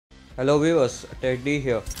Hello viewers, Ted D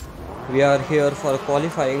here. We are here for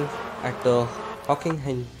qualifying at the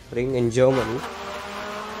Hockenheim ring in Germany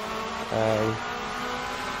and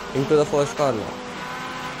into the first corner.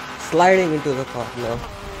 Sliding into the corner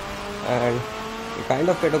and we kind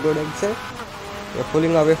of get a good exit. We are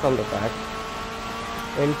pulling away from the pack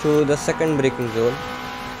into the second braking zone.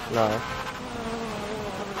 Now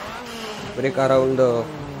brake around the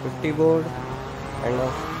 50 board and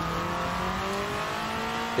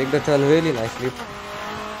take the turn really nicely,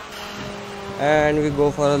 and we go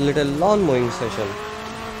for a little lawn mowing session,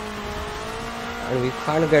 and we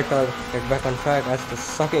can't get back on track as the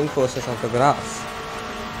sucking forces of the grass,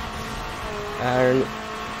 and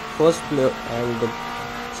the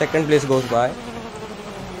second place goes by.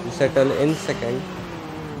 We settle in second,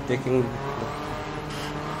 taking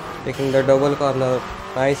the double corner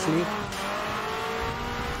nicely,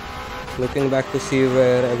 looking back to see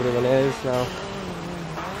where everyone is now.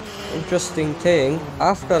 Interesting thing,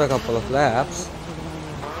 after a couple of laps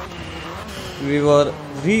we were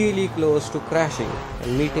really close to crashing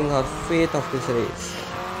and meeting our fate of this race,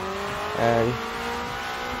 and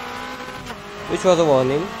which was a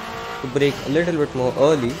warning to brake a little bit more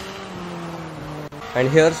early. And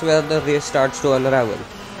here's where the race starts to unravel.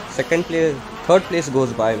 Third place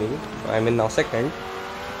goes by me, I'm in now second.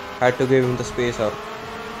 Had to give him the space or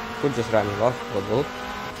could just run him off for both,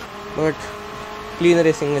 but clean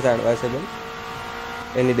racing is advisable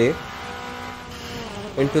any day.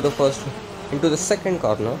 Into the second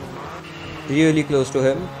corner, really close to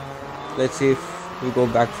him. Let's see if we go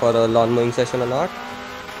back for a lawn mowing session or not.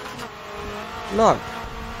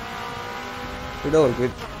 We don't.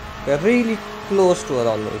 We're really close to a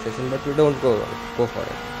lawn mowing session, but we don't go for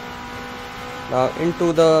it. Now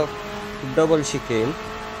into the double chicane,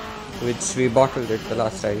 which we bottled it the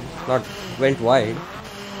last time, not went wide.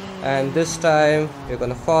 And this time we're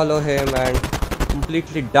gonna follow him and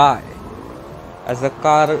completely die, as the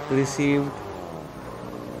car received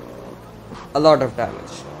a lot of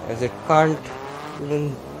damage, as it can't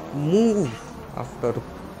even move after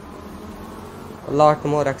a lot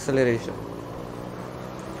more acceleration.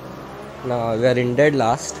 Now we are in dead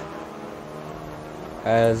last,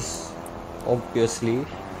 as obviously,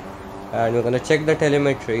 and we're gonna check the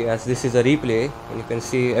telemetry, as this is a replay and you can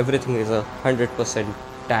see everything is 100%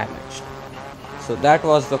 damaged. So that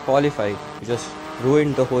was the qualifying. It just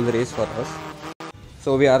ruined the whole race for us.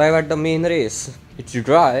 So we arrive at the main race. It's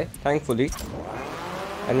dry, thankfully,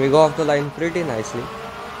 and we go off the line pretty nicely.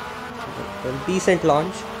 A decent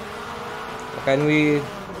launch. Can we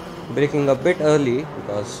braking a bit early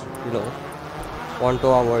because want to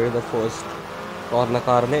avoid the first corner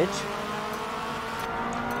carnage.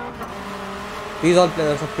 These all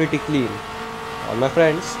players are pretty clean, all my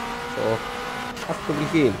friends, so have to be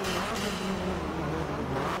keen.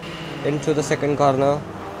 Into the second corner,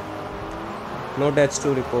 no deaths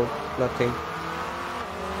to report, nothing.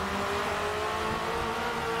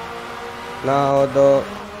 Now the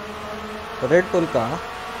Red Bull car,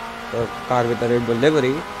 the car with the Red Bull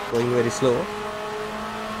livery, going very slow,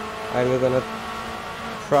 and we're gonna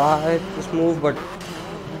try this move but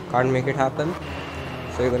can't make it happen.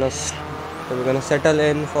 So we're gonna settle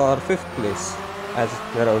in for 5th place, as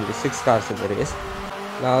there are only 6 cars in the race.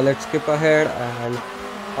 Now let's skip ahead and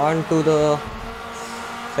on to the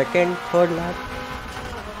third lap.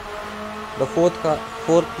 The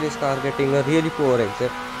fourth place car getting a really poor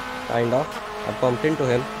exit, kind of. I bumped into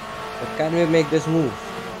him, but can we make this move?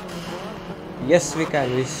 Yes, we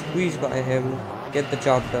can. We squeeze by him, get the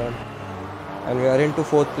job done, and we are into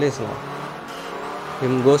 4th place now.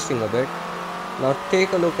 Him ghosting a bit. Now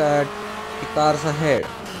take a look at the cars ahead,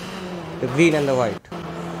 the green and the white,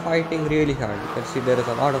 fighting really hard. You can see there is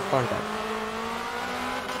a lot of contact.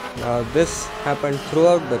 Now this happened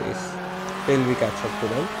throughout the race till we catch up to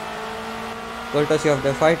them. Courtesy of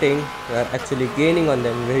their fighting, we are actually gaining on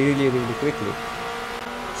them really quickly.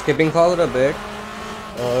 Skipping forward a bit,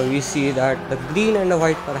 we see that the green and the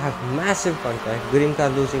white car have massive contact. Green car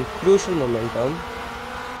losing crucial momentum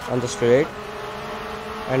on the straight,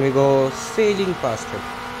 and we go sailing past it.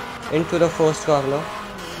 Into the first corner,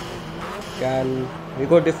 can we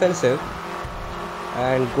go defensive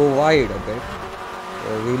and go wide a bit?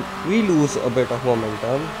 We lose a bit of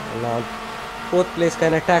momentum, and now 4th place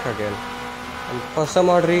can attack again. And for some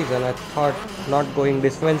odd reason, I thought not going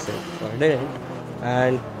defensive, so I didn't,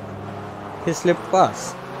 and he slipped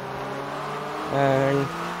past. And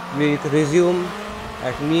we resume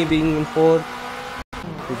at me being in 4th.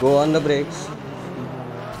 We go on the brakes.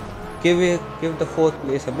 Give the 4th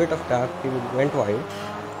place a bit of tap. He went wide,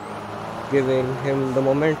 giving him the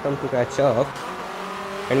momentum to catch up,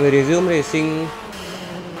 and we resume racing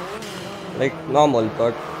like normal,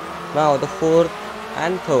 but now the fourth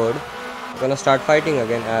and third are gonna start fighting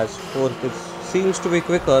again, as seems to be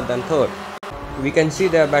quicker than third. We can see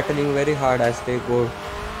they are battling very hard as they go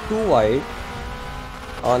too wide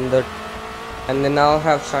on the, and they now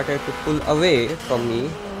have started to pull away from me,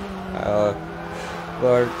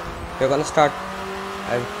 but they're gonna start,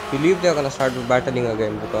 I believe they're gonna start battling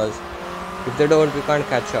again, because if they don't, we can't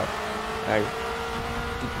catch up and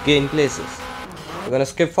gain places. We're gonna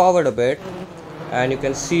skip forward a bit, and you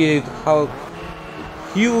can see how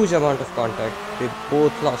huge amount of contact. They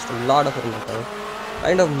both lost a lot of momentum,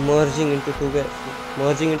 kind of merging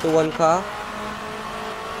into one car.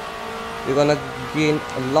 We're gonna gain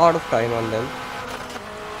a lot of time on them,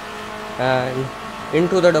 and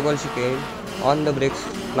into the double chicane on the brakes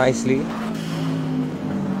nicely.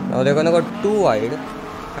 Now they're gonna go too wide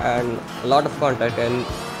and a lot of contact and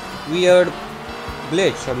weird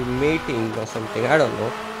glitch or mating or something, I don't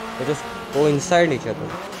know. They just go inside each other.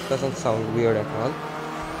 Doesn't sound weird at all.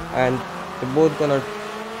 And they're both gonna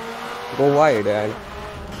go wide, and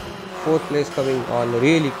fourth place coming on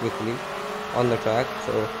really quickly on the track.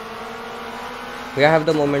 So we have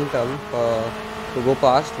the momentum to go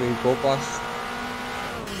past. We'll go past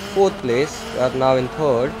fourth place. We are now in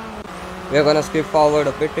third. We are gonna skip forward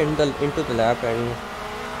a bit into the lap and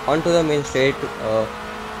onto the main straight.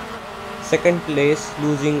 Second place,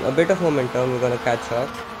 losing a bit of momentum. We're gonna catch up.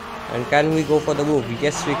 And can we go for the move?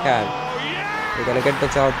 Yes, we can. We're gonna get the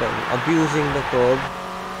job done, abusing the curb,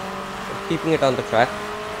 keeping it on the track.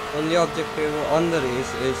 Only objective on the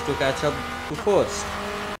race is to catch up to first.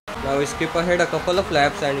 Now we skip ahead a couple of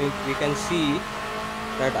laps, and we can see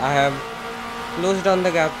that I have closed down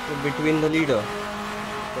the gap between the leader.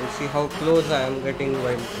 You can see how close I am getting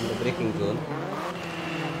while in the braking zone.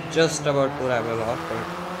 Just about to ram him off,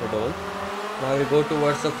 but I don't. Now we go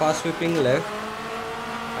towards the fast sweeping left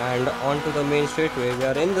and onto the main straightaway. We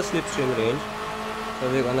are in the slipstream range,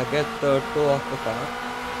 so we're gonna get the toe of the car,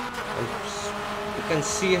 and you can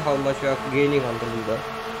see how much we are gaining on the leader.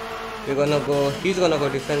 He's gonna go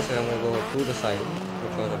defensive. I'm gonna go to the side,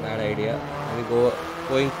 which was a bad idea. And we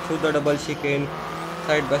going through the double chicane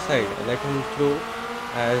side by side. I let him through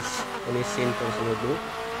as any sane person would do.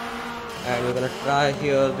 And we're gonna try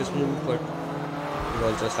here this move, but he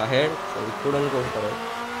was just ahead, so we couldn't go for it.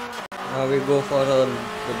 Now we go for the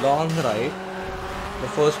long right. The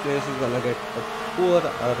first place is gonna get a poor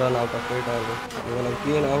run out of it, and we're gonna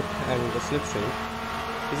gain out and the slipstream.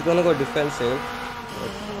 He's gonna go defensive,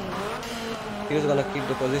 but he's gonna keep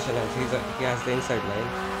the position as he has the inside line.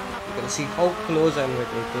 You can see how close I'm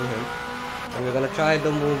getting to him, and we're gonna try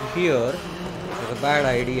the move here, which is a bad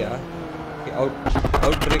idea. He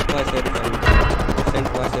outbraked myself and sent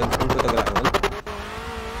myself into the gravel.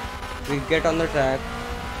 We get on the track.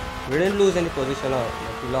 We didn't lose any position,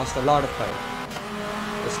 but we lost a lot of time.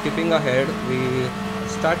 We're skipping ahead. We are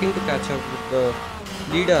starting to catch up with the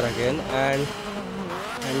leader again, and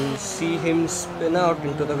see him spin out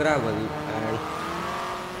into the gravel, and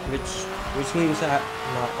which means now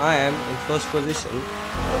I am in first position.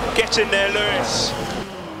 Get in there, Lewis.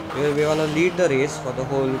 We're gonna lead the race for the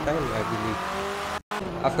whole time, I believe.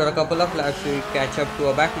 After a couple of laps, we catch up to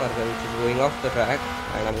a back marker which is going off the track,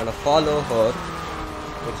 and I'm gonna follow her,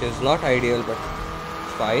 which is not ideal, but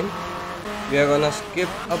it's fine. We are gonna skip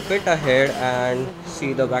a bit ahead and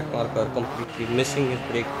see the back marker completely missing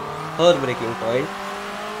her braking point,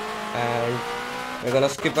 and we're gonna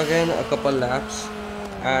skip again a couple laps,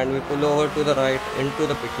 and we pull over to the right into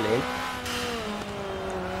the pit lane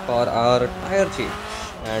for our tire change,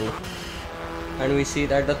 and we see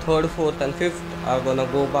that the third, fourth and fifth are gonna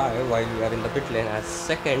go by while we are in the pit lane, as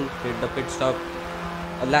second did the pit stop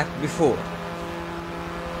a lap before.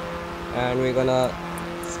 And we're gonna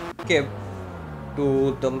skip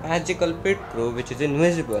to the magical pit crew, which is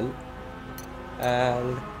invisible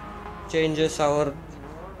and changes our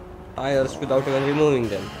tires without even removing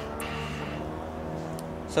them.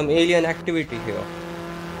 Some alien activity here.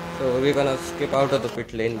 So we're gonna skip out of the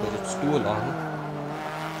pit lane because it's too long.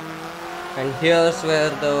 And here's where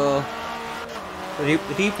the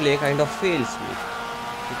replay kind of fails me,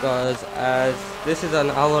 because as this is an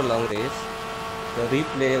hour-long race, the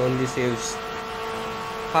replay only saves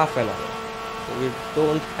half an hour. So we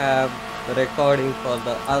don't have the recording for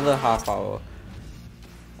the other half hour.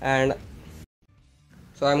 And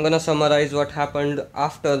so I'm gonna summarize what happened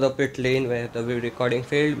after the pit lane where the recording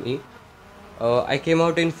failed me. I came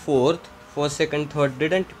out in fourth, first, second, third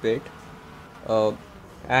didn't pit,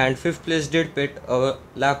 and fifth place did pit a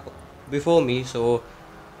lap before me, so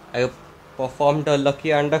I performed a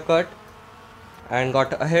lucky undercut and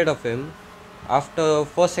got ahead of him. After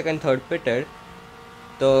first, second, third pitted,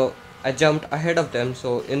 the I jumped ahead of them,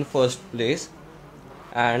 so in first place,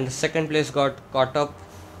 and second place got caught up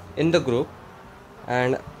in the group.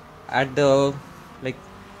 And at the like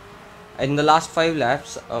in the last 5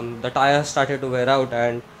 laps, the tires started to wear out,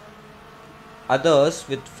 and others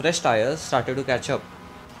with fresh tires started to catch up.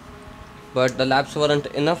 But the laps weren't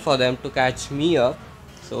enough for them to catch me up,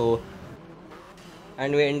 so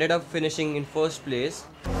and we ended up finishing in first place.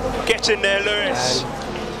 Get in there, Lewis.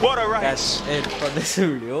 And what a race. that's it for this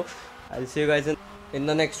video. I'll see you guys in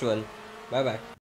the next one. Bye bye.